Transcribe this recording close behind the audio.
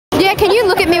Yeah, can you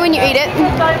look at me when you eat it?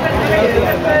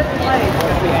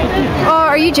 Oh,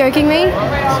 are you joking me?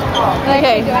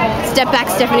 Okay, step back,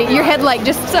 Stephanie. Your head like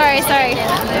just... Sorry.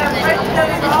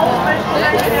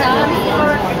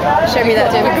 Show me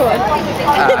that, David. Go on.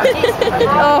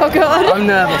 Oh, God. I'm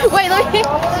nervous. Wait, let me...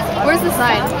 Where's the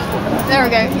sign? There we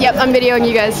go. Yep, I'm videoing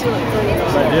you guys.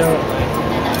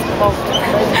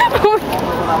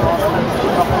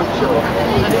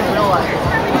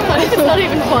 It's not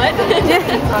even what? It's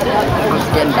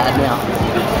getting bad now.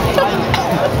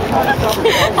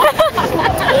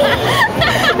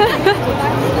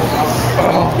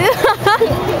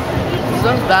 It's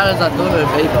not as bad as I thought it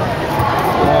would be, but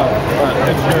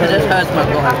it just hurts my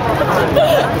body.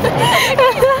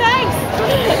 Thanks.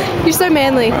 You're so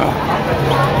manly. He's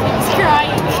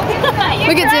crying.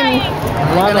 Look at Tim.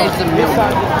 I'm gonna eat some milk.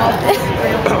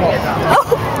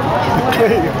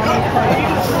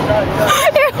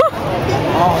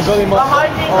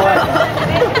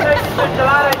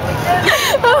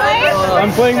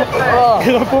 I'm playing.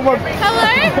 Can I put my?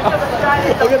 Hello?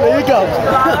 Look at the hiccups.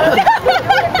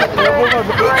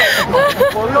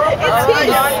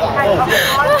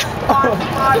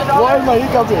 Why is my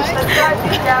hiccups?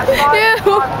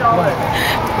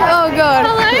 Oh, God.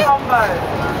 Hello?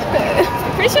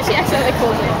 Pretty sure she accidentally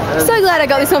called me. So glad I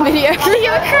got this on video.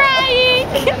 You're crying!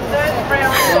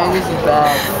 Yeah, this is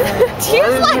bad.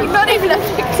 She's like not even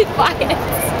affected by it.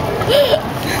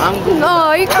 I'm good.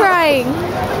 Oh, you're crying.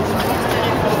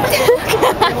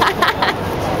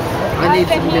 I need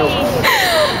some milk.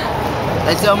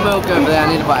 They sell milk over there. I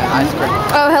need to buy ice cream.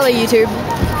 Oh, hello, YouTube.